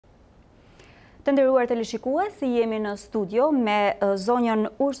Të nderuar teleshikues, jemi në studio me zonjën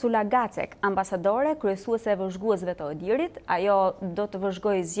Ursula Gacek, ambasadore, kryesuese e vëzhguesve të ODIHR-it. Ajo do të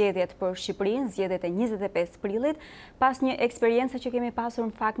vëzhgojë zgjedhjet për Shqipërinë, zgjedhjet e 25 prillit, pas një eksperiencë që kemi pasur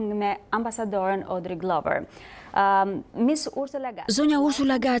në fakt me ambasadoren Audrey Glover. Miss Ursula Gacek. Zonja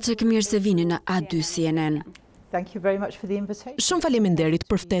Ursula Gacek, mirë se vini në A2 CNN. Shumë faleminderit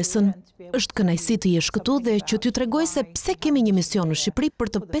për ftesën. Është kënaqësi të jesh këtu dhe që t'ju tregoj se pse kemi një mision në Shqipëri për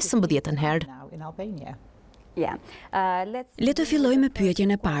të 15-ën herë. Le të filloj me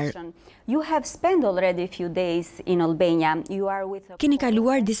pyetjen e parë. Keni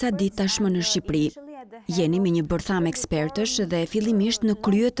kaluar disa ditë tashmë në Shqipëri. Jeni me një bërtham ekspertësh dhe fillimisht në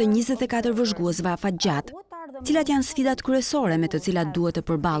krye të 24 vëzhguesve afatgjat. Cilat janë sfidat kryesore me të cilat duhet të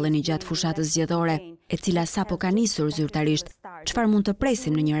përballeni gjatë fushatës zgjedhore, e cila sapo ka nisur zyrtarisht? Çfarë mund të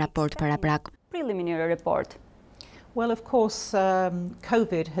presim në një raport paraprak? Preliminary report.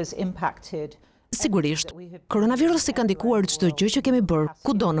 Sigurisht, koronavirusi ka ndikuar çdo gjë që kemi bërë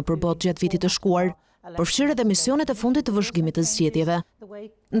kudo në përbot gjatë vitit të shkuar, përfshirë edhe misionet e fundit të vëzhgimit të zgjedhjeve.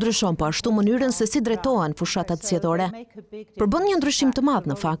 Ndryshon po ashtu mënyrën se si drejtohen fushatat zgjedhore. Përbën një ndryshim të madh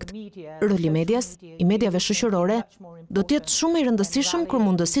në fakt. Roli i medias, i mediave shoqërore, do të jetë shumë i rëndësishëm kur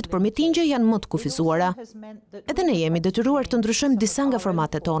mundësitë për mitingje janë më të kufizuara. Edhe ne jemi detyruar të ndryshojmë disa nga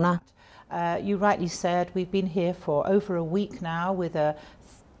formatet tona.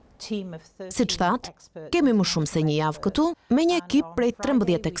 Siç thatë, kemi më shumë se një javë këtu me një ekip prej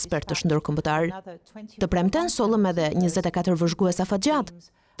 13 ekspertësh ndërkombëtar. Të premten sollëm edhe 24 vëzhgues afatgjat,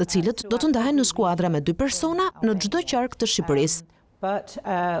 të cilët do të ndahen në skuadra me 2 persona në çdo qark të Shqipërisë.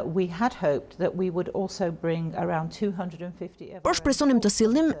 Por shpresonim të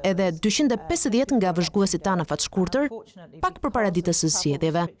sillim edhe 250 nga vëzhguesit tanë afatshkurtër, pak përpara ditës së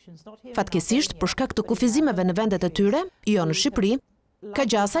zgjedhjeve. Fatkeqësisht, për shkak të kufizimeve në vendet e tyre, jo në Shqipëri, ka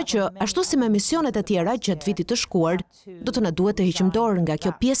gjasa që, ashtu si me misionet e tjera gjatë vitit të shkuar, do të na duhet të heqim dorë nga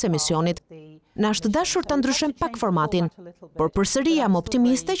kjo pjesë e misionit. Na është dashur ta ndryshojmë pak formatin, por përsëri jam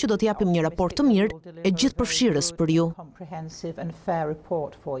optimiste që do të japim një raport të mirë e gjithëpërfshirës për ju.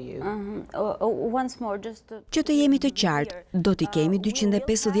 Që të jemi të qartë, do t'i kemi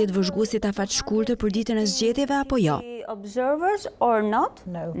 250 vëzhguesit afatshkurtër për ditën e zgjedhjeve apo jo? Observers or not?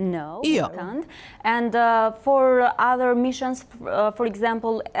 No. Jo. And for other missions, for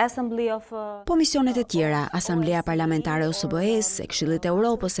example, Assembly of... Po misionet e tjera, Asamblea Parlamentare e OSBE-s, e Këshillit të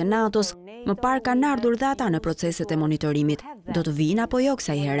Europës, e NATO-s, më parë kanë ardhur dhe ata në proceset e monitorimit. Do të vinë apo jo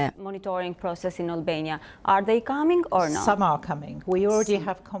kësaj here? Monitoring process in Albania. Are they coming or not? Some are coming. We already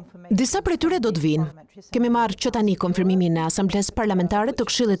have confirmation. Disa prej tyre do të vinë. Kemi marrë që tani konfirmimin e Asamblesë Parlamentare të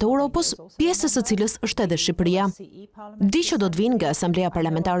Këshillit të Europës, pjesës së cilës është edhe Shqipëria. Di që do të vinë nga Asamblea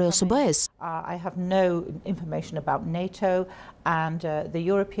Parlamentare e OSBE-s. I have no information about NATO and the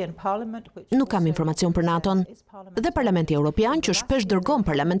European Parliament. Nuk kam informacion për NATO-n. Dhe Parlamenti Evropian, që shpesh dërgon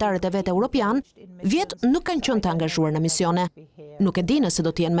parlamentarët e vetë Evropian, vjet nuk kanë qenë të angazhuar në misione. Nuk e di nëse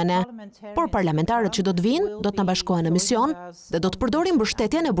do të jenë me ne, por parlamentarët që do të vinë do të na bashkohen në mision dhe do të përdorin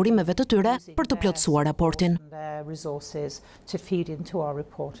mbështetjen e burimeve të tyre për të plotësuar raportin.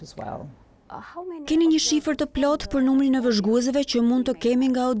 Keni një shifër të plot për numrin e vëzhguesve që mund të kemi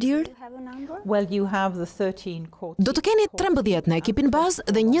nga ODIHR? Do të keni 13 në ekipin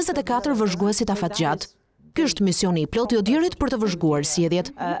bazë dhe 24 vëzhguesit afatgjat. Ky është misioni i plotë i ODIHR-it për të vëzhguar zgjedhjet.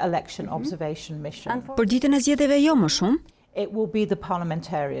 Për ditën e zgjedhjeve jo më shumë?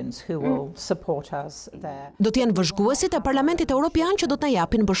 Do të jenë vëzhguesit e Parlamentit Evropian që do të na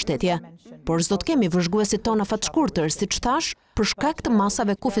japin mbështetje. Por s'do të kemi vëzhguesit tonë afatshkurtër, siç thash, për shkak të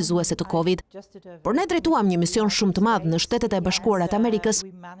masave kufizuese të Covid. Por ne drejtuam një mision shumë të madh në Shtetet e Bashkuara të Amerikës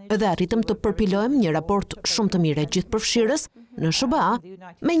dhe arritëm të përpilojmë një raport shumë të mirë gjithëpërfshirës në SBA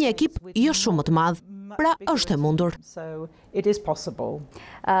me një ekip jo shumë më të madh. Pra është e mundur.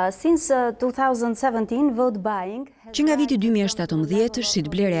 Since 2017, vote buying... Që nga viti 2017,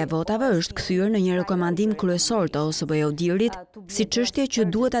 shitblerja e votave është kthyer në një rekomandim kryesor të OSBE-ODIHR-it si çështje që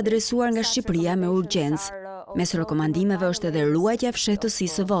duhet adresuar nga Shqipëria me urgjencë. Mes rekomandimeve është edhe ruajtja e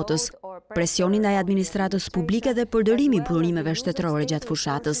fshehtësisë së votës, presioni ndaj administratës publike dhe përdorimi i burimeve shtetërore gjatë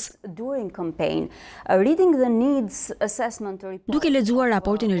fushatës. Duke lexuar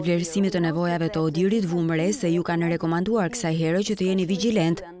raportin e vlerësimit të nevojave të ODIHR-it, vum re se ju kanë rekomanduar kësaj here që të jeni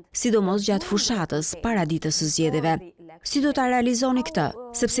vigjilent, sidomos gjatë fushatës para ditës së zgjedhjeve. Si do ta realizoni këtë,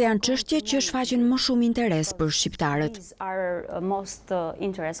 sepse janë çështje që shfaqin më shumë interes për shqiptarët?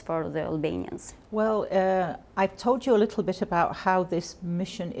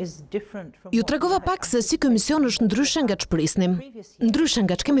 Ju tregova pak se si ky mision është ndryshe nga ç'prisnim, ndryshe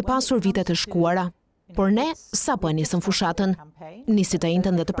nga ç'kemi pasur vitet e shkuara. Por ne, sapo e nisën fushatën, nisi të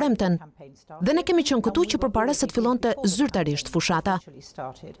njëjtën dhe të premten, dhe ne kemi qenë këtu që përpara se të fillonte zyrtarisht fushata.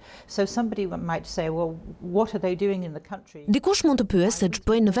 Dikush mund të pyes se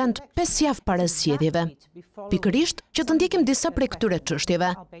ç'bëjnë në vend 5 javë para zgjedhjeve. Pikërisht që të ndjekim disa prej këtyre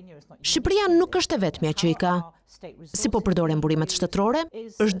çështjeve. Shqipëria nuk është e vetmja që i ka. Si po përdorim burimet shtetërore,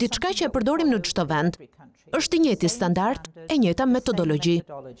 është diçka që e përdorim në çdo vend. Është i njëjti standard, e njëjta metodologji.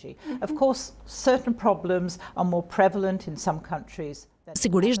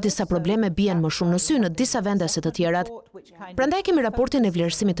 Sigurisht disa probleme bien më shumë në sy në disa vende se të tjerat. Prandaj kemi raportin e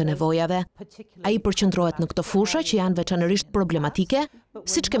vlerësimit të nevojave. Ai përqendrohet në këto fusha që janë veçanërisht problematike,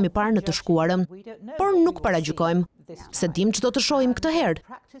 siç kemi parë në të shkuarën, por nuk paragjykojmë, se dim ç'do të shohim këtë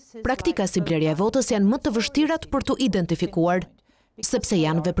herë. Praktika si blerja e votës janë më të vështirat për tu identifikuar, sepse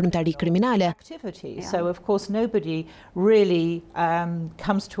janë veprimtari kriminale. So of course nobody really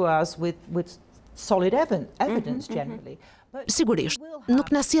comes to us with solid evidence generally. Sigurisht, nuk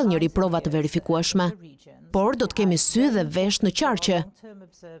na sjell njëri prova të verifikueshme, por do të kemi sy dhe vesh në qarqe.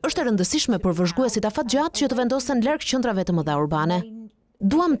 Është e rëndësishme për vëzhguesit afatgjatë që të vendosen larg qendrave të mëdha urbane.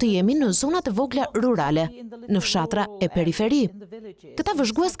 Duam të jemi në zonat e vogla rurale, në fshatra e periferi. Këta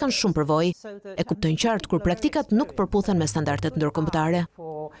vëzhgues kanë shumë përvojë, e kuptojnë qartë kur praktikat nuk përputhen me standardet ndërkombëtare.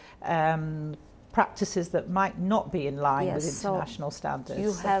 Practices that might not be in line with international standards.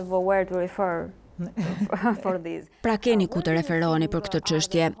 You have where to refer for these. Pra keni ku të referoheni për këtë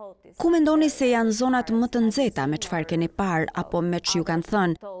çështje. Ku mendoni se janë zonat më të nxehta, me çfarë keni parë apo me ç'ju kanë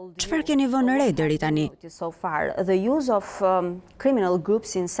thënë? Çfarë keni vënë re deri tani? So far, the use of criminal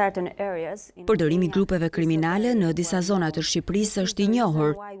groups in certain areas. Përdorimi i grupeve kriminale në disa zona të Shqipërisë është i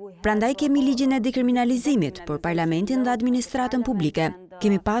njohur. Prandaj kemi ligjin e dekriminalizimit për parlamentin dhe administratën publike.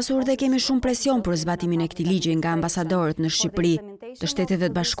 Kemi pasur dhe kemi shumë presion për zbatimin e këtij ligji nga ambasadorët në Shqipëri, të Shtetet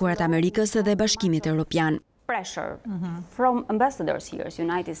e Bashkuara të Amerikës dhe Bashkimit Evropian. Pressure from ambassadors here,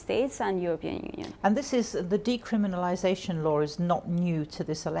 United States and European Union. And this is the decriminalization law is not new to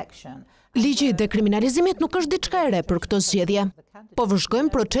this election. Ligji i dekriminalizimit nuk është diçka e re për këtë zgjedhje, po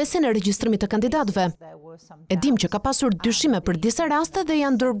vëzhgojmë procesin e regjistrimit të kandidatëve. E dim që ka pasur dyshime për disa raste dhe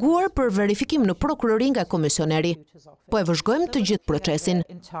janë dërguar për verifikim në prokurori nga komisioneri. Po e vëzhgojmë të gjithë procesin.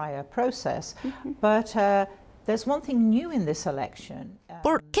 There's one thing new in this election.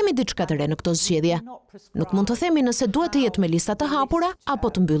 Por kemi diçka të re në këtë zgjedhje. Nuk mund të themi nëse duhet të jetë me lista të hapura apo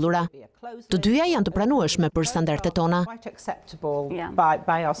të mbyllura. Të dyja janë të pranueshme për standardet tona. Quite acceptable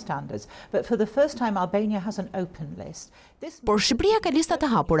by our standards. But for the first time Albania has an open list. Por Shqipëria ka lista të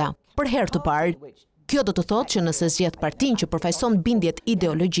hapura, për herë të parë. Kjo do të thotë që nëse zgjedh partinë që përfaqëson bindjet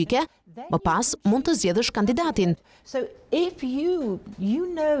ideologjike, më pas mund të zgjedhësh kandidatin. So if you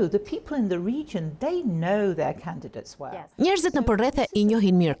know the people in the region, they know their candidates well. Njerëzit në përrethe i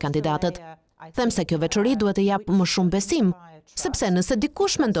njohin mirë kandidatët. Them se kjo veçori duhet të jap më shumë besim, sepse nëse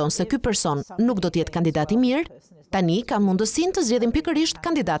dikush mendon se ky person nuk do të jetë kandidat i mirë, tani ka mundësinë të zgjedhin pikërisht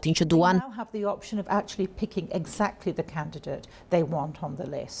kandidatin që duan.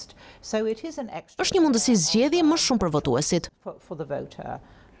 Është një mundësi zgjedhje më shumë për votuesit.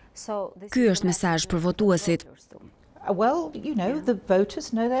 Ky është mesazh për votuesit. Well, you know, the voters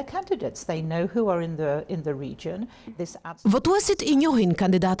know their candidates. They know who are in the region. Votuesit i njohin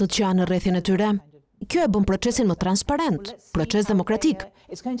kandidatët që janë në rrethin e tyre. Kjo e bën procesin më transparent, proces demokratik.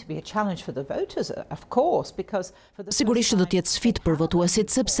 Sigurisht do të jetë sfidë për votuesit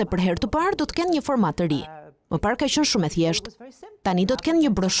sepse për herë të parë do të kenë një format të ri. Më parë ka qenë shumë e thjeshtë. Tani do të kenë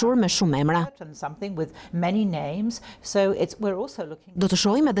një broshurë me shumë emra. Do të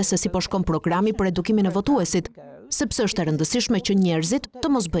shohim edhe se si po shkon programi për edukimin e votuesit, sepse është e rëndësishme që njerëzit të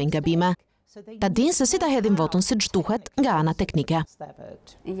mos bëjnë gabime. Ta dinë se si ta hedhin votën siç duhet nga ana teknike.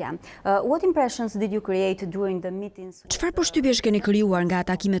 What impressions did you create during the meetings? Çfarë përshtypjesh keni krijuar nga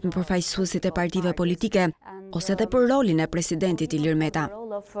takimet me përfaqësuesit e partive politike ose edhe për rolin e presidentit Ilir Meta?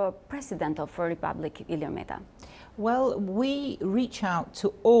 President of Republic Ilir Meta. Well, we reach out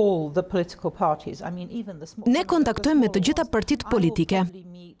to all the political parties. I mean, even the small. Ne kontaktojmë me të gjitha partitë politike,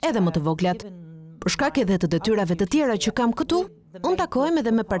 edhe më të voglat. Për shkak edhe të detyrave të tjera që kam këtu, unë takohem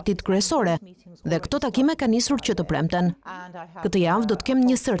edhe me partitë kryesore, dhe këto takime kanë nisur që të premten. Këtë javë do të kem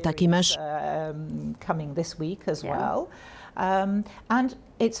një sër takimesh. Coming this week as well. And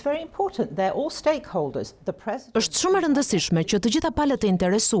it's very important. They're all stakeholders. The president. Është shumë e rëndësishme që të gjitha palët e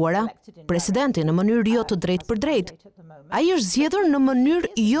interesuara, presidenti në mënyrë jo të drejtë për drejtë. Ai është zgjedhur në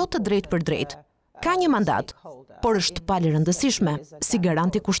mënyrë jo të drejtë për drejtë. Ka një mandat, por është palë e rëndësishme si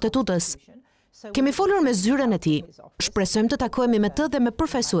garanti kushtetutës. Kemi folur me zyrën e tij. Shpresojmë të takohemi me të dhe me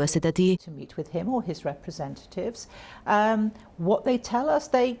përfaqësuesit e tij. What they tell us,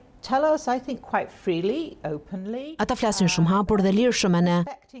 tell us, I think, quite freely, openly. Ata flasin shumë hapur dhe lirshëm me ne,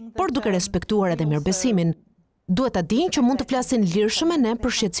 por duke respektuar edhe mirëbesimin. Duhet ta dinë që mund të flasin lirshëm me ne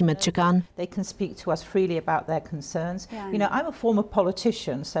për shqetësimet që kanë. They can speak to us freely about their concerns. You know, I'm a former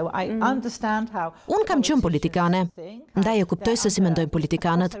politician, so I understand how. Unë kam qenë politikane, ndaj e kuptoj se si mendojnë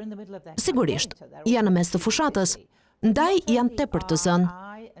politikanët. Sigurisht, janë në mes të fushatës, ndaj janë tepër të zënë.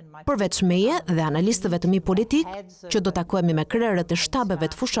 Përveç meje dhe analistëve të mi politik, që do takohemi me krerët e shtabeve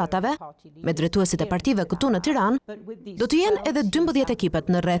të fushatave, me drejtuesit e partive këtu në Tiranë, do të jenë edhe 12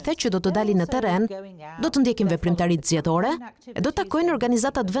 ekipet në rrethe që do të dalin në terren, do të ndjekin veprimtaritë zgjedhore e do të takojnë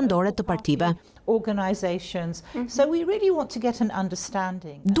organizatat vendore të partive.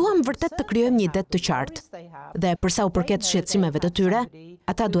 Duam vërtet të krijojmë një det të qartë. Dhe përsa u përket shqetësimeve të tyre,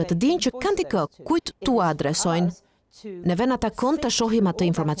 ata duhet të dinë që kanë dikë kujt t'ua adresojnë. Ne vëna takon të shohim atë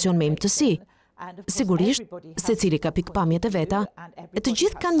informacion me imtësi. Sigurisht, secili ka pikpamjet e veta, e të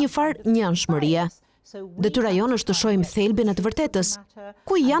gjithë kanë një farë njanshmërie. Detyra jonë është të shohim thelbin e të vërtetës,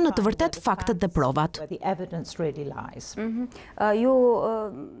 ku janë në të vërtet faktet dhe provat.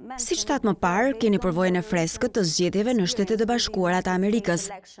 Si shtat më parë, keni përvojën e freskët të zgjedhjeve në Shtetet e Bashkuara të Amerikës.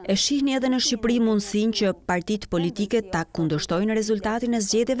 E shihni edhe në Shqipëri mundësinë që partitë politike ta kundërshtojnë rezultatin e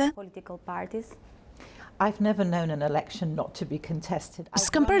zgjedhjeve? I've never known an election not to be contested.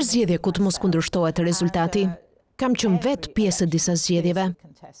 S'kam parë zgjedhje ku të mos kundërshtohet rezultati. Kam qenë vetë pjesë e disa zgjedhjeve.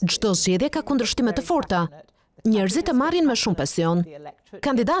 Çdo zgjedhje ka kundërshtime të forta. Njerëzit e marrin me shumë pasion.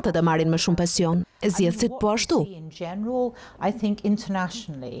 Kandidatët e marrin me shumë pasion. E zgjedhësit po ashtu. In general, I think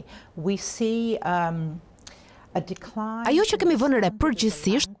internationally we see Ajo që kemi vënë re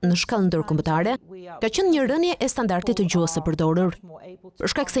përgjithsisht në shkallë ndërkombëtare ka qenë një rënje e standardit të gjuhës së përdorur.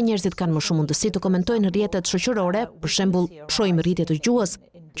 Për shkak se njerëzit kanë më shumë mundësi të komentojnë në rrjetet shoqërore, për shembull, shohim rritje të gjuhës,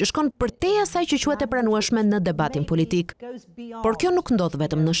 që shkon përtej asaj që quhet e pranueshme në debatin politik. Por kjo nuk ndodh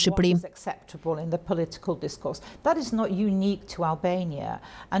vetëm në Shqipëri.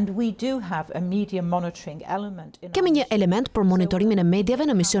 Kemi një element për monitorimin e mediave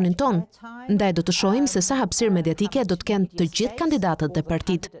në misionin ton, ndaj do të shohim se sa hapësirë mediatike do të kenë të gjithë kandidatët dhe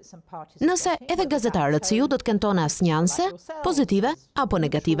partitë. Nëse edhe gazetarët si ju do të kenë tona asnjanse, pozitive apo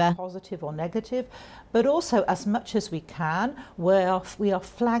negative. But also, as much as we can, we are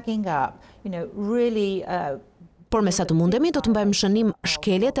flagging up, really. Por me sa të mundemi, do të mbajmë shënim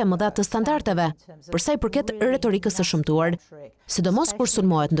shkeljet e mëdha të standardeve, përsa i përket retorikës së shëmtuar, sidomos kur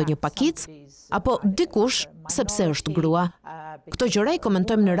sulmohet ndonjë pakic, apo dikush sepse është grua. Këto gjëra i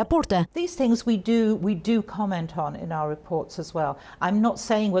komentojmë në raporte. These things we do comment on in our reports as well. I'm not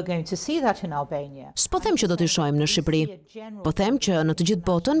saying we're going to see that in Albania. S'po them që do t'i shohim në Shqipëri. Po them që në të gjithë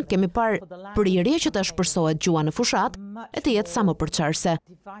botën kemi parë prirje që të shpërsohet gjua në fushat e të jetë sa më përçarse.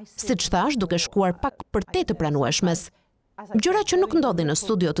 Siç thash, duke shkuar pak përtej të pranueshmes. Gjëra që nuk ndodhin në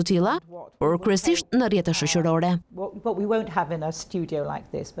studio të tilla, por kryesisht në rrjete shoqërore. What we won't have in a studio like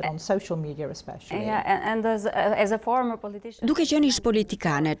this, but on social media especially. And as a former politician. Duke qenë ish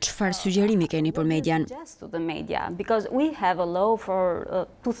politikane, çfarë sugjerimi keni për median? Just to the media, because we have a law for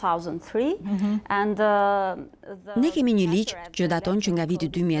 2003 and Ne kemi një ligj që daton që nga viti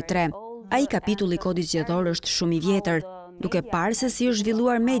 2003. Ai kapitulli i kodit zgjedhor është shumë i vjetër. Duke parë se si është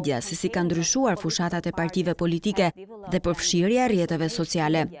zhvilluar media, se si kanë ndryshuar fushatat e partive politike dhe përfshirja e rrjeteve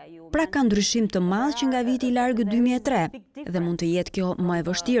sociale. Pra ka ndryshim të madh që nga viti i largët 2003 dhe mund të jetë kjo më e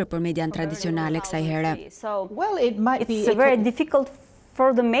vështirë për median tradicionale kësaj here. Well, it might be. It's very difficult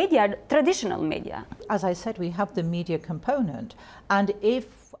for the media, traditional media. As I said, we have the media component, and if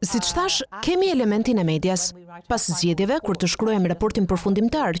Siç thash, kemi elementin e medias. Pas zgjedhjeve, kur të shkruajmë raportin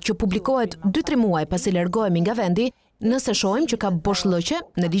përfundimtar që publikohet 2-3 muaj pasi largohemi nga vendi, nëse shohim që ka boshllëqe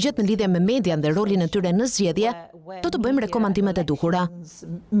në ligjet në lidhje me median dhe rolin e tyre në zgjedhje, do të bëjmë rekomandimet e duhura.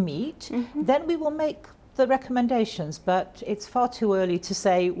 Then we will make the recommendations, but it's far too early to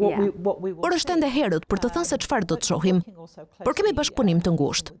say what we will. Por është ende herët për të thënë se çfarë do të shohim. Por kemi bashkëpunim të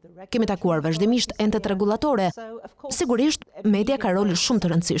ngushtë. Kemi takuar vazhdimisht entet rregullatore. Sigurisht, media ka rol shumë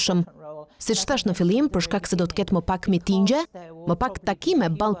të rëndësishëm. Siç thash në fillim, për shkak se do të ketë më pak mitingje, më pak takime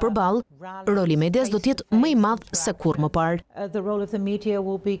ball për ball, roli i medias do të jetë më i madh se kurrë më parë. The role of the media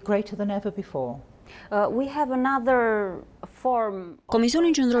will be greater than ever before. We have another form.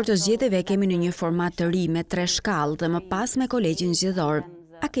 Komisionin qendror të zgjedhjeve kemi në një format të ri me 3 shkallë dhe më pas me kolegjin zgjedhor.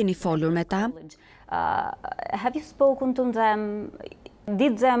 A keni folur me ta? Have you spoken to them?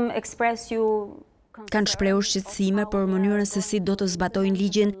 Did them express you? Kanë shprehur shqetësime për mënyrën se si do të zbatojnë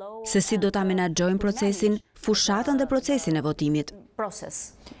ligjin, se si do ta menaxhojnë procesin, fushatën dhe procesin e votimit.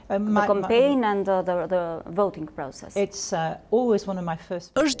 process, the campaign and the voting process? It's always one of my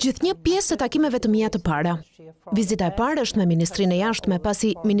first. Është gjithnjë pjesë e takimeve të mia të para. Vizita e parë është me Ministrinë e Jashtme,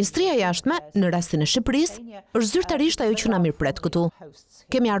 pasi Ministria e Jashtme, në rastin e Shqipërisë, është zyrtarisht ajo që na mirëpret këtu.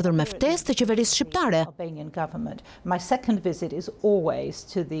 Kemi ardhur me ftesë të qeverisë shqiptare. My second visit is always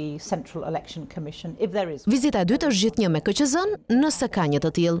to the Central Election Commission if there is. Vizita e dytë është gjithnjë me KQZ-n, nëse ka një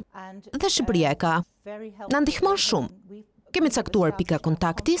të tillë. Dhe Shqipëria e ka. Na ndihmon shumë. Kemi caktuar pika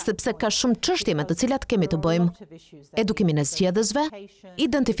kontakti sepse ka shumë çështje me të cilat kemi të bëjmë. Edukimin e zgjedhësve,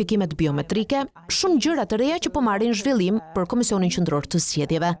 identifikimet biometrike, shumë gjëra të reja që po marrin zhvillim për Komisionin Qendror të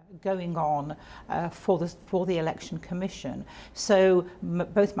Zgjedhjeve. Going on for the election commission. So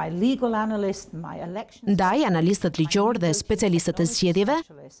both my legal analyst, my election. Ndaj analistët ligjor dhe specialistët e zgjedhjeve,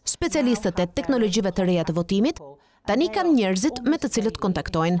 specialistët e teknologjive të reja të votimit, tani kanë njerëzit me të cilët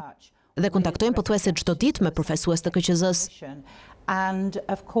kontaktojnë. Dhe kontaktojnë pothuajse çdo ditë me përfaqësues të KQZ-s. And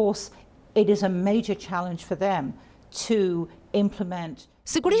of course it is a major challenge for them to implement.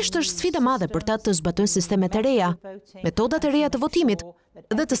 Sigurisht është sfida e madhe për ta të zbatojnë sistemet e reja, metodat e reja të votimit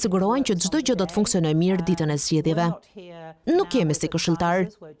dhe të sigurojnë që çdo gjë do të funksionojë mirë ditën e zgjedhjeve. Nuk jemi si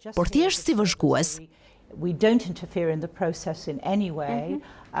këshilltar, por thjesht si vëzhgues. We don't interfere in the process in any way,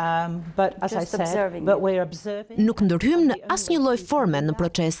 but as I said, but we're observing. Nuk ndërhyjmë në asnjë lloj forme në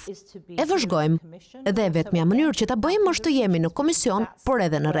proces. E vëzhgojmë dhe vetmja mënyrë që ta bëjmë është të jemi në komision, por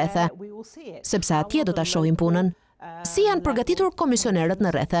edhe në rrethe, sepse atje do ta shohim punën. Si janë përgatitur komisionerët në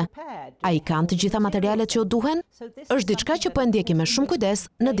rrethe? A i kanë të gjitha materialet që u duhen? Është diçka që po e ndjekim me shumë kujdes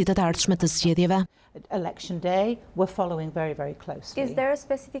në ditët e ardhshme të zgjedhjeve.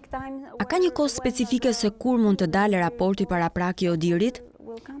 A ka një kohë specifike se kur mund të dalë raporti paraprak i ODIHR-it?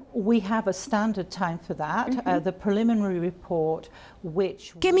 We have a standard time for that. The preliminary report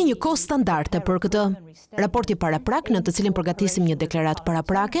which Kemi një kohë standarde për këtë. Raporti paraprak në të cilin përgatisim një deklaratë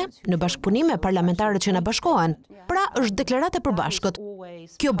paraprake në bashkëpunim me parlamentarët që na bashkohen. Pra është deklaratë e përbashkët.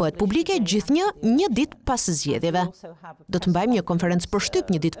 Kjo bëhet publike gjithnjë një ditë pas zgjedhjeve. Do të mbajmë një konferencë për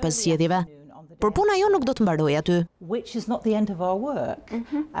shtyp një ditë pas zgjedhjeve. Por puna jo nuk do të mbarojë aty. Which is not the end of our work.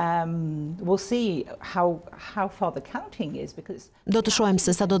 We'll see how far the counting is because Do të shohim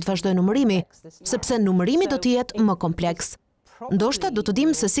se sa do të vazhdojë numërimi, sepse numërimi do të jetë më kompleks. Ndoshta do të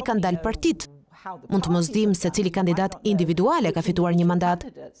dimë se si kanë dalë partitë. Mund të mos dimë se cili kandidat individuale ka fituar një mandat,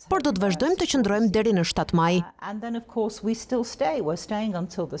 por do të vazhdojmë të qëndrojmë deri në 7 maj. And then of course we still stay. We're staying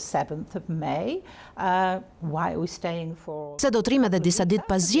until the 7th of May. Why are we staying for? Se do të rrimë edhe disa ditë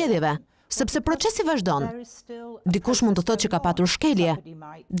pas zgjedhjeve, sepse procesi vazhdon. Dikush mund të thotë që ka patur shkelje.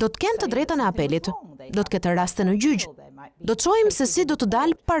 Do të kenë të drejtën e apelit. Do të ketë raste në gjyq. Do të shohim se si do të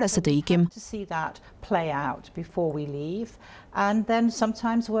dalë para se të ikim. To see that play out before we leave. And then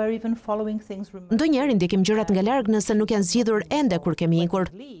sometimes we're even following things remotely. Ndonjëherë ndjekim gjërat nga larg nëse nuk janë zgjidhur ende kur kemi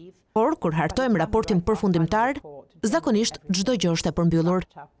ikur. Por kur hartojmë raportin përfundimtar, zakonisht çdo gjë është e përmbyllur.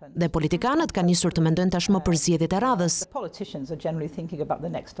 Dhe politikanët kanë nisur të mendojnë tashmë për zgjedhjet e radhës. Politicians are generally thinking about the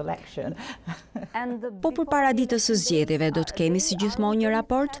next election. Po përpara ditës së zgjedhjeve do të kemi si gjithmonë një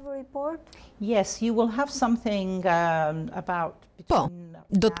raport? Yes, you will have something about. Po,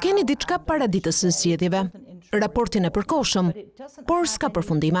 do të keni diçka para ditës së zgjedhjeve. Raportin e përkohshëm, por s'ka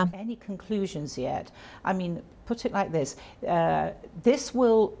përfundime. Any conclusions yet? I mean, put it like this. This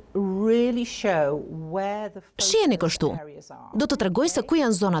will really show where the Shiheni kështu. Do të tregoj se ku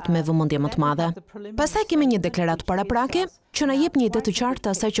janë zonat me vëmendje më të madhe. Pastaj kemi një deklaratë paraprake që na jep një ide të qartë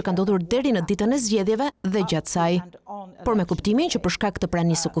të asaj që ka ndodhur deri në ditën e zgjedhjeve dhe gjatë saj. Por me kuptimin që për shkak të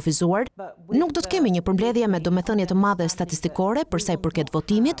pranisë së kufizuar, nuk do të kemi një përmbledhje me domethënie të madhe statistikore për sa i përket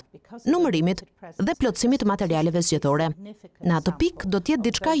votimit, numërimit dhe plotësimit të materialeve zgjedhore. Në atë pikë do të jetë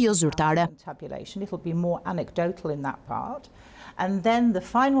diçka jo zyrtare. It'll be more anecdotal in that part. And then the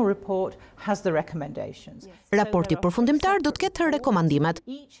final report has the recommendations. Raporti përfundimtar do të ketë rekomandimet.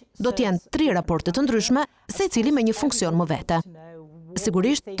 Do të jenë 3 raporte të ndryshme, secili me një funksion më vete.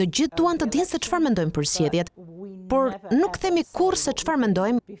 Sigurisht, të gjithë duan të dinë se çfarë mendojmë për zgjedhjet, por nuk themi kurrë se çfarë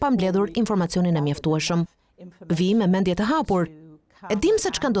mendojmë pa mbledhur informacionin e mjaftueshëm. Vijmë me mendje të hapur. E dim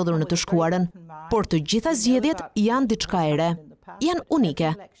se ç'ka ndodhur në të shkuarën, por të gjitha zgjedhjet janë diçka e re, janë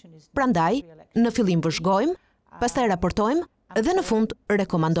unike. Prandaj, në fillim vëzhgojmë, pastaj raportojmë dhe në fund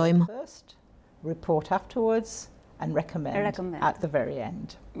rekomandojmë. Report afterwards and recommend at the very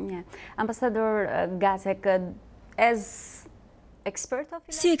end. Ambasador Gacek,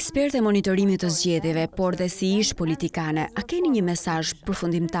 si ekspert e monitorimit të zgjedhjeve, por dhe si ish politikane, a keni një mesazh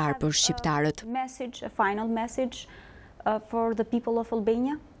përfundimtar për shqiptarët? A final message for the people of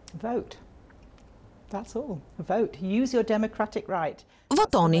Albania? Vote. That's all. Vote. Use your democratic right.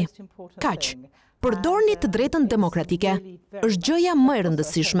 Votoni. Kaq. Përdorni të drejtën demokratike. Është gjëja më e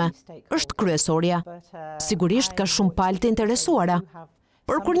rëndësishme. Është kryesorja. Sigurisht ka shumë palë të interesuara.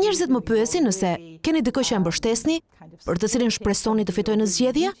 Por kur njerëzit më pyesin nëse keni dikë që e mbështesni, për të cilin shpresoni të fitojë në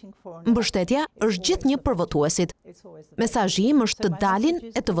zgjedhje, mbështetja është gjithnjë për votuesit. Mesazhi im është të dalin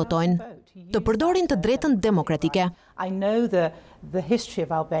e të votojnë, të përdorin të drejtën demokratike.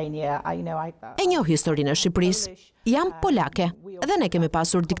 E njoh historinë e Shqipërisë. Jam polake, dhe ne kemi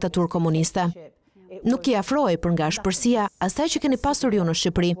pasur diktaturë komuniste. Nuk i afrohej për nga shpërsia asaj që keni pasur ju në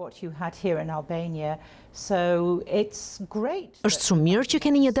Shqipëri. Është shumë mirë që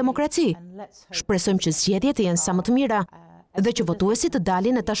keni një demokraci. Shpresojmë që zgjedhjet të jenë sa më të mira dhe që votuesit të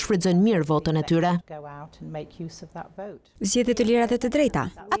dalin e ta shfrytëzojnë mirë votën e tyre. Zgjedhje të lira dhe të drejta.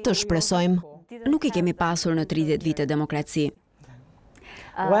 Atë shpresojmë. Nuk i kemi pasur në 30 vite demokraci.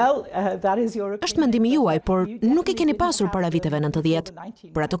 Është mendimi juaj, por nuk i keni pasur para viteve 90.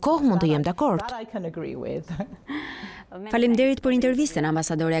 Për atë kohë mund të jem dakord. Faleminderit për intervistën,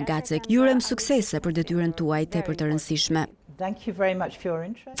 ambasadore Gacek. Ju urojmë suksese për detyrën tuaj tepër të rëndësishme.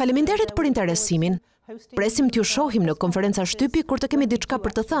 Faleminderit për interesimin. Presim t'ju shohim në konferenca shtypi kur të kemi diçka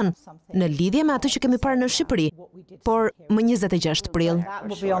për të thënë, në lidhje me atë që kemi parë në Shqipëri, por më 26 prill.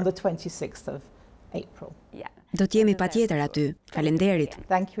 Do t'jemi patjetër aty. Faleminderit.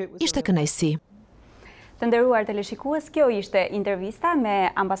 Ishte kënaqësi. Të nderuar teleshikues, kjo ishte intervista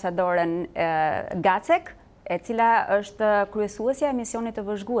me ambasadoren Gacek, e cila është kryesuesja e misionit të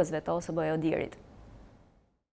vëzhguesve të ODIHR-it.